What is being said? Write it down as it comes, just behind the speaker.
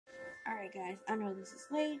Alright guys, I know this is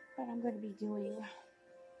late, but I'm going to be doing,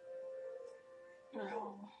 let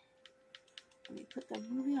me put the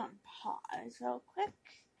movie on pause real quick.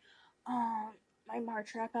 My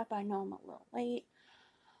March wrap up, I know I'm a little late.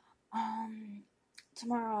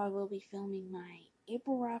 Tomorrow I will be filming my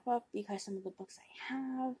April wrap up because some of the books I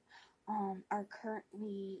have, are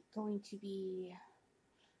currently going to be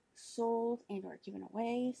sold and or given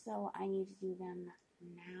away, so I need to do them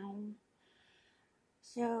now.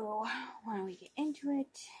 So, why don't we get into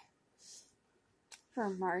it? For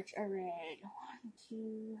March, I read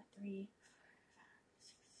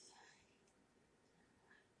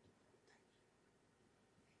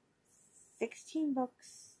 16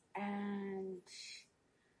 books, and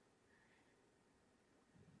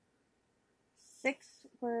 6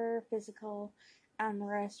 were physical, and the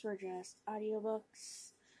rest were just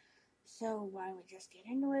audiobooks. So, why don't we just get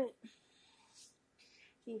into it?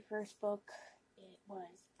 The first book, it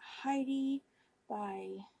was Heidi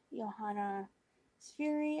by Johanna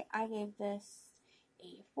Sferi. I gave this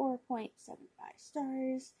a 4.75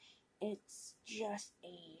 stars. It's just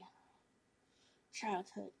a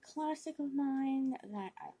childhood classic of mine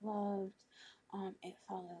that I loved. It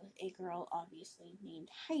follows a girl, obviously, named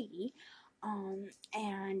Heidi,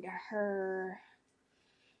 and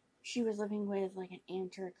she was living with, like, an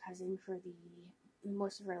aunt or a cousin for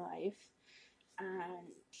most of her life, and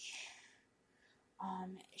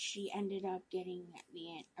she ended up getting, the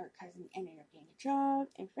aunt or cousin ended up getting a job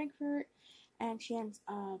in Frankfurt, and she ends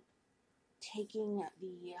up taking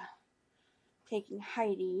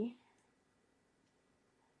Heidi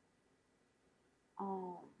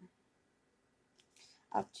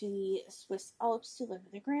up to the Swiss Alps to live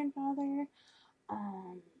with her grandfather,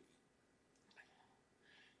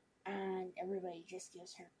 and everybody just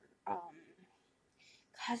gives her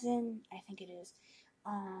cousin, I think it is,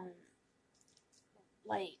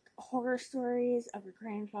 like horror stories of her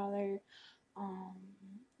grandfather.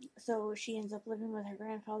 So she ends up living with her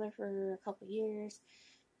grandfather for a couple years,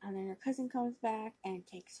 and then her cousin comes back and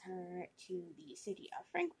takes her to the city of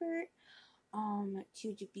Frankfurt,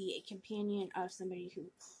 to be a companion of somebody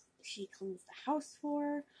who she cleans the house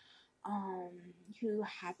for, who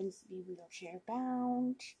happens to be wheelchair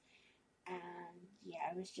bound. And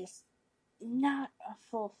yeah, it was just not a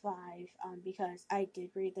full 5, because I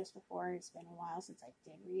did read this before. It's been a while since I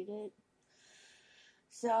did read it,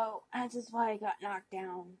 so that's just why I got knocked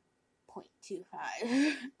down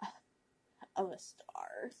 0.25 of a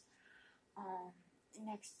star.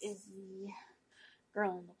 Next is The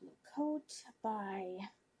Girl in the Blue Coat by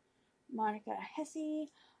Monica Hesse.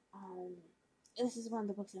 This is one of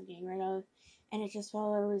the books I'm getting rid of, and it just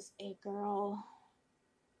follows a girl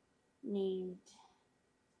named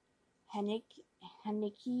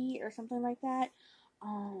Henneke or something like that,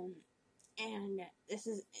 and this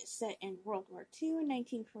is set in World War II in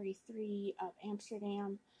 1943 of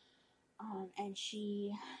Amsterdam, and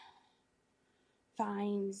she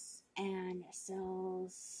finds and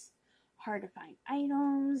sells hard to find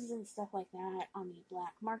items and stuff like that on the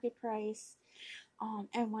black market price,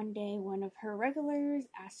 and one day one of her regulars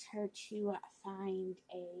asks her to find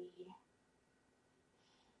a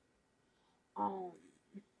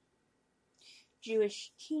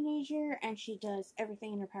Jewish teenager, and she does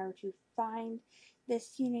everything in her power to find this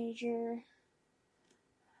teenager.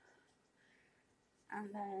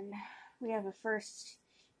 And then we have a first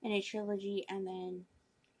in a trilogy, and then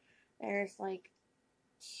there's like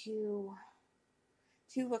two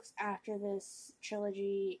books after this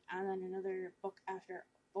trilogy, and then another book after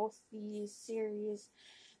both these series.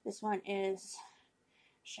 This one is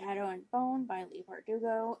Shadow and Bone by Leigh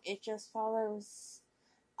Bardugo. It just follows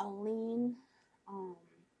Aline,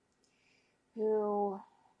 who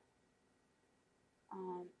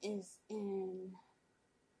is in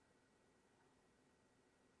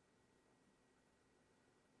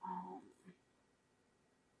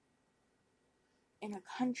a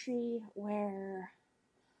country where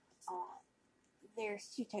there's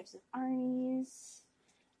 2 types of armies,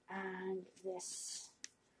 and this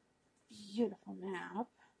beautiful map,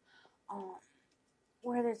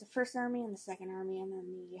 where there's the first army and the second army, and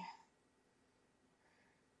then the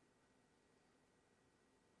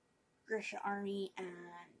Grisha army, and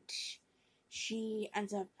she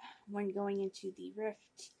ends up, when going into the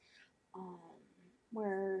rift,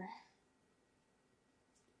 where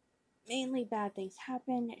mainly bad things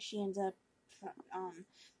happen, she ends up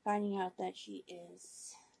finding out that she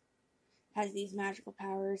has these magical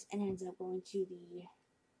powers, and ends up going to the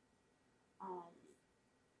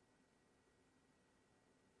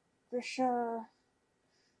Grisha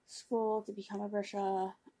school to become a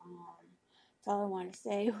Grisha. That's all I want to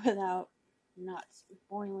say without not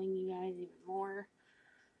spoiling you guys even more.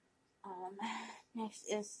 Next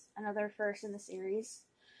is another first in the series,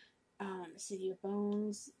 City of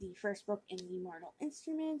Bones, the first book in the Mortal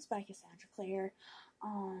Instruments by Cassandra Clare.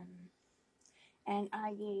 And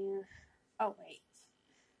I gave, oh wait,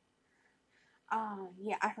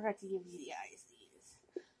 yeah, I forgot to give you guys these.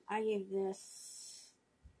 I gave this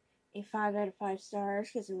a 5 out of 5 stars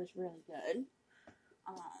because it was really good.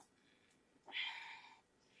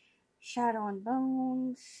 Shadow and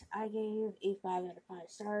Bones, I gave a 5 out of 5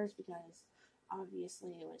 stars because obviously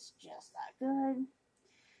it was just that good.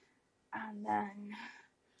 And then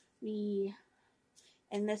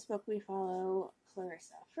in this book we follow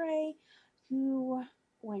Clarissa Frey, who,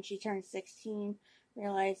 when she turns 16,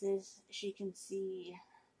 realizes she can see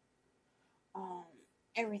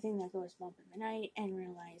everything that goes bump in the night, and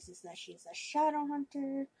realizes that she's a shadow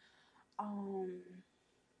hunter.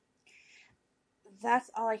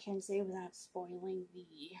 That's all I can say without spoiling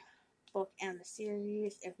the book and the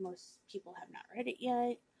series if most people have not read it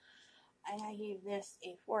yet. And I gave this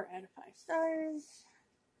a 4 out of 5 stars.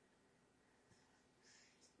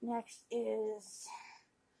 Next is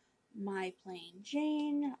My Plain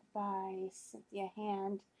Jane by Cynthia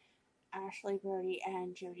Hand, Ashley Brody,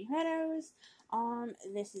 and Jody Meadows.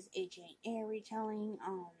 This is a Jane Eyre retelling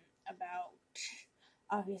about,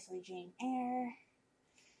 obviously, Jane Eyre.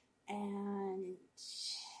 And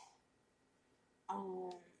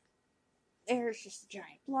there's just a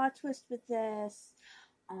giant plot twist with this.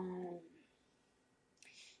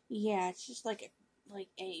 Yeah, it's just like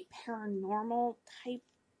a paranormal type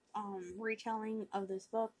retelling of this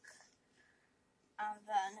book. And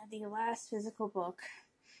then the last physical book,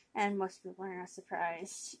 and most people are not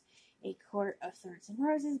surprised, A Court of Thorns and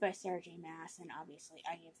Roses by Sarah J. Maas, and obviously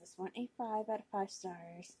I give this one a 5 out of 5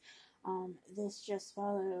 stars. This just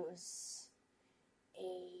follows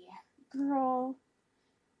a girl,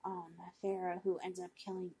 Farah, who ends up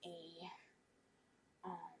killing a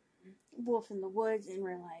wolf in the woods and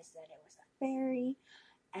realized that it was a fairy,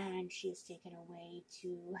 and she is taken away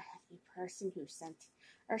to the person who sent,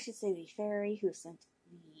 or I should say the fairy who sent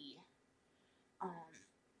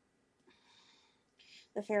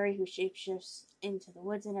the fairy who shapeshifts into the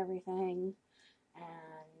woods and everything. And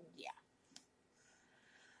yeah.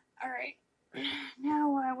 Alright,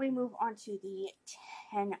 now we move on to the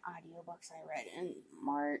 10 audiobooks I read in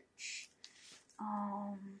March.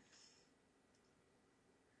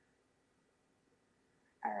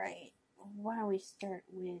 Alright, why don't we start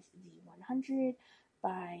with the 100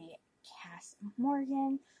 by Cass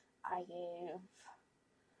Morgan. I gave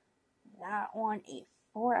that one a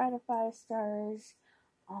 4 out of 5 stars.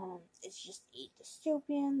 It's just a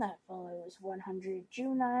dystopian that follows 100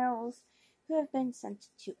 juveniles who have been sent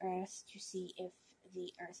to Earth to see if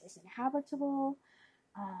the Earth is inhabitable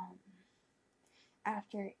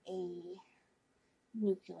after a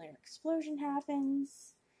nuclear explosion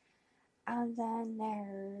happens. And then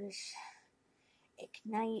there's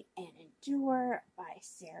Ignite and Endure by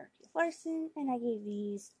Sarah P. Larson, and I gave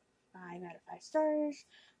these 5 out of 5 stars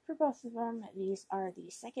for both of them. These are the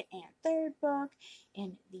second and third book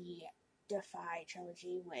in the Defy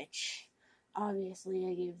trilogy, which obviously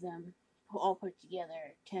I gave them all put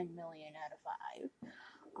together 10 million out of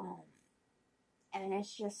 5. And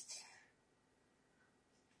it's just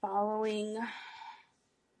following,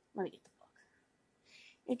 let me get the book.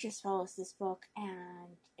 It just follows this book,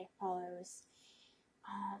 and it follows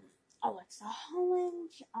Alexa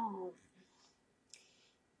Holland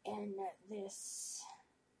in this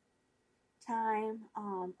time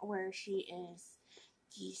where she is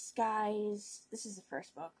disguised, this is the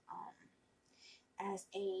first book, as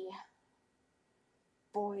a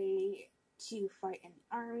boy to fight in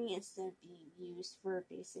the army instead of being used for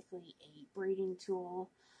basically a breeding tool.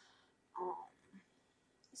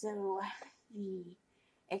 So the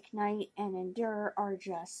Ignite and Endure are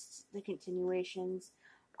just the continuations,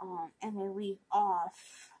 and they leave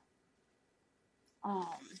off, I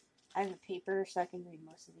have a paper so I can read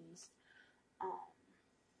most of these,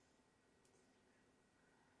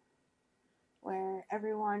 where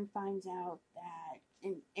everyone finds out that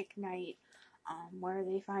in Ignite, where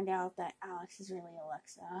they find out that Alex is really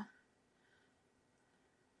Alexa,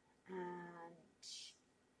 and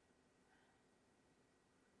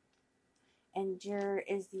Endure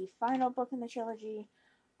is the final book in the trilogy,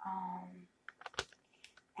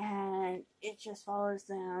 and it just follows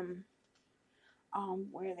them,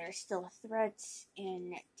 where there's still a threat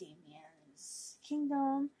in Damien's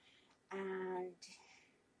kingdom, and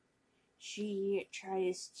she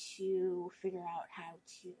tries to figure out how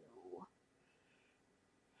to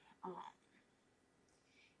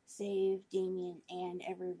save Damien and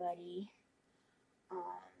everybody,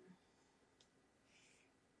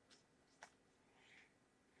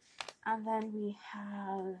 And then we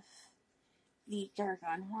have The Dark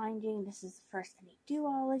Unwinding. This is the first in a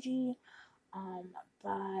duology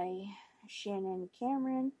by Shannon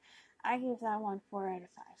Cameron. I gave that one 4 out of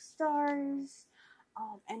 5 stars.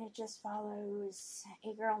 And it just follows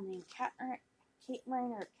a girl named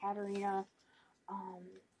Caitlin or Katerina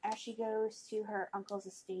as she goes to her uncle's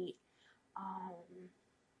estate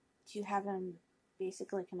to have him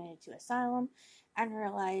basically committed to asylum and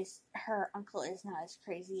realize her uncle is not as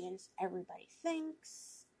crazy as everybody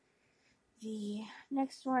thinks. The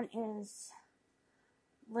next one is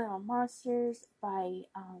Little Monsters by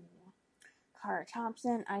Cara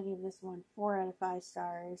Thompson. I gave this one 4 out of 5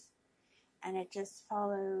 stars. And it just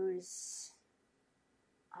follows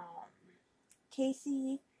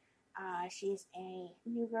Casey. She's a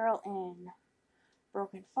new girl in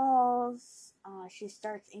Broken Falls. She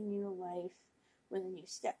starts a new life with a new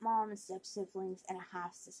stepmom and step-siblings and a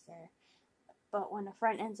half-sister. But when a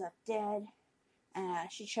friend ends up dead,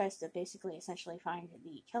 she tries to basically essentially find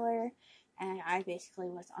the killer. And I basically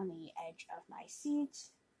was on the edge of my seat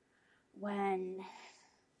when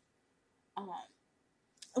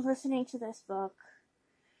listening to this book.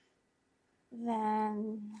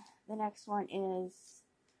 Then the next one is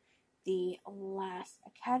The Last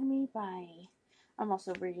Academy by, I'm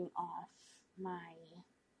also reading off my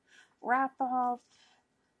wrap-up,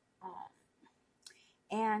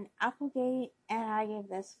 and Applegate, and I gave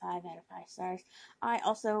this 5 out of 5 stars. I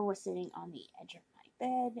also was sitting on the edge of my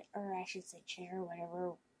bed, or I should say chair,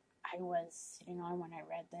 whatever I was sitting on when I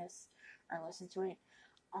read this, or listened to it.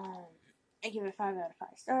 I give it 5 out of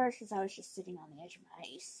 5 stars because I was just sitting on the edge of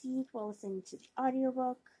my seat while listening to the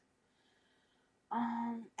audiobook.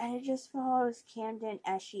 And it just follows Camden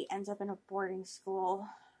as she ends up in a boarding school.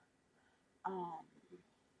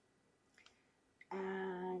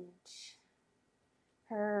 And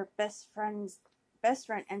her best friend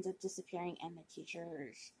ends up disappearing, and the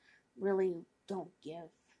teachers really don't give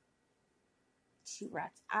two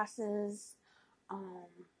rats' asses.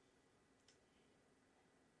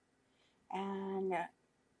 And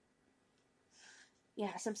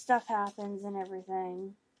yeah, some stuff happens and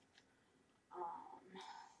everything.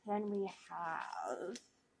 Then we have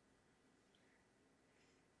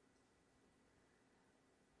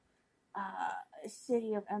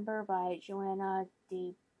City of Ember by Joanna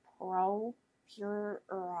de Peru,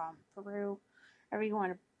 Peru, however you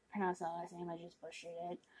want to pronounce that last name, I just butchered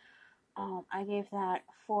it. I gave that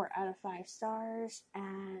 4 out of 5 stars,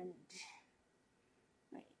 and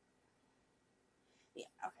yeah,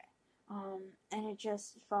 okay. And it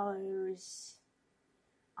just follows,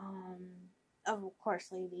 of course,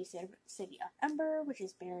 the City of Ember, which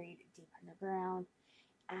is buried deep underground,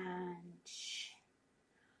 and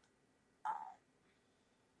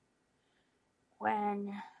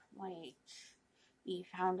when, the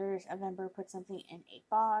founders of Ember put something in a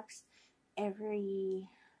box, every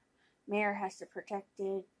mayor has to protect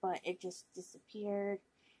it, but it just disappeared,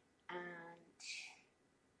 and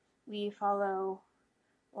we follow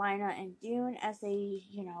Lina and Dune as they,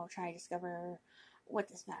 try to discover what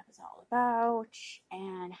this map is all about,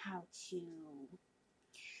 and how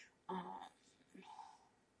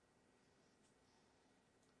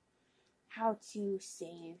to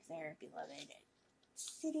save their beloved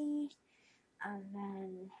city. And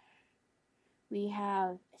then we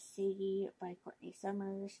have Sadie by Courtney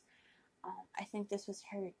Summers. I think this was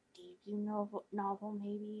her debut novel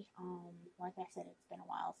maybe. Like I said, it's been a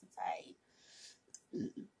while since I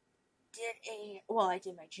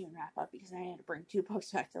did my June wrap up because I had to bring 2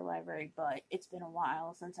 books back to the library, but it's been a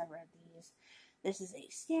while since I read these. This is a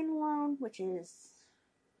standalone, which is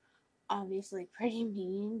obviously pretty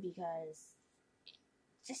mean because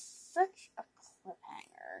it's just such a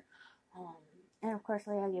cliffhanger. And of course,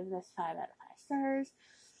 I give this 5 out of 5 stars.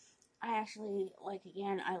 I actually,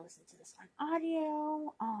 I listened to this on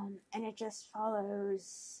audio, and it just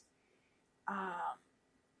follows,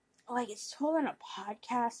 it's told in a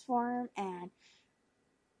podcast form, and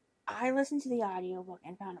I listened to the audiobook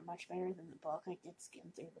and found it much better than the book. I did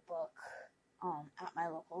skim through the book, at my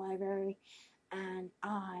local library, and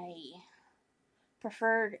I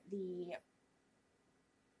preferred the,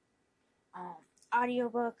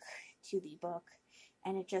 audiobook to the book,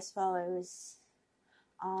 and it just follows,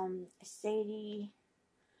 Sadie,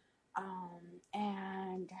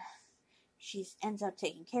 and she ends up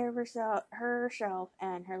taking care of herself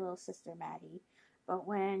and her little sister Maddie, but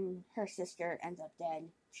when her sister ends up dead,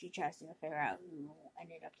 she tries to figure out who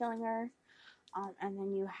ended up killing her. And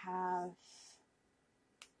then you have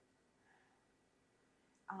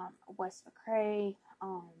Wes McCrae,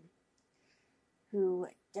 who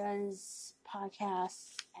does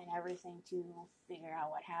podcasts and everything to figure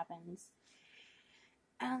out what happens.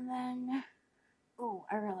 And then, oh,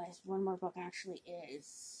 I realized one more book actually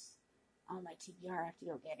is on my TBR. I have to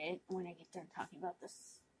go get it when I get done talking about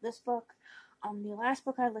this book. The last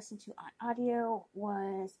book I listened to on audio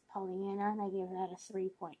was Pollyanna, and I gave that a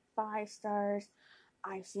 3.5 stars.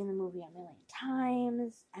 I've seen the movie a million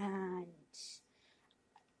times, and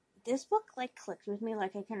this book, like, clicked with me.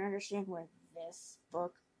 Like, I can understand where this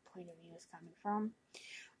book point of view is coming from.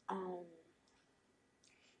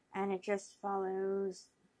 And it just follows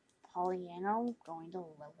Pollyanna going to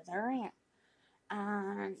live with her aunt.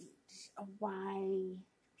 And why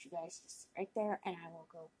you guys just sit right there, and I will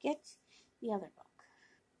go get the other book.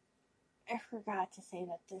 I forgot to say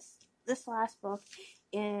that this last book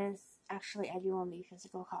is actually, I do own the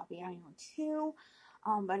physical copy. I own two,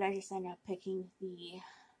 but I just ended up picking the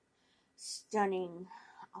stunning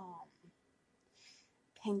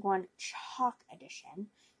Penguin Chalk Edition.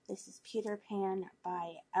 This is Peter Pan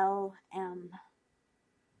by L.M.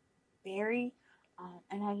 Barry,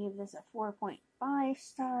 and I gave this a 4.5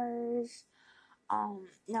 stars.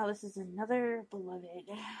 Now this is another beloved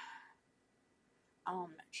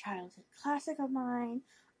childhood classic of mine.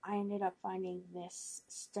 I ended up finding this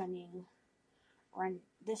stunning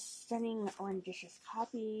rendition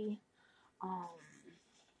copy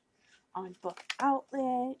on Book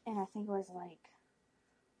Outlet, and I think it was like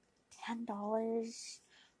 $10.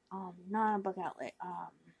 Not on Book Outlet,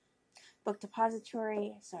 Book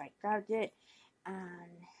Depository. So I grabbed it,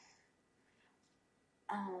 and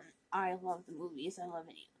I love the movies. I love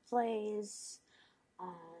any of the plays.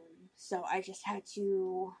 So I just had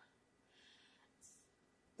to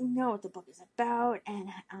know what the book is about,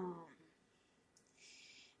 and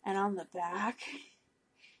on the back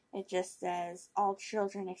it just says, "All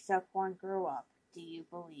children except one grow up. Do you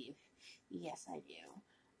believe?" Yes, I do.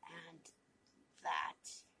 And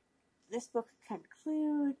that this book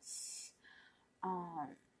concludes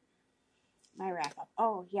my wrap up.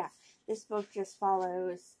 Oh yeah, this book just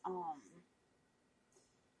follows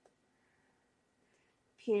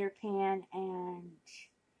Peter Pan and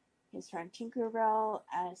his friend Tinkerbell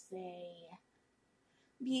as they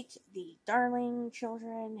meet the Darling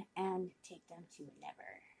children and take them to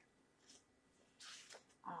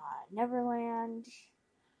Neverland,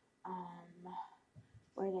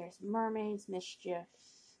 where there's mermaids, mischief,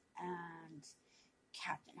 and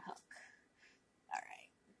Captain Hook.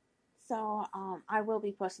 Alright, so I will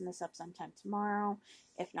be posting this up sometime tomorrow,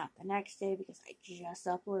 if not the next day, because I just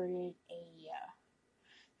uploaded a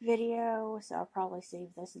video, so I'll probably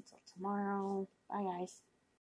save this until tomorrow. Bye guys.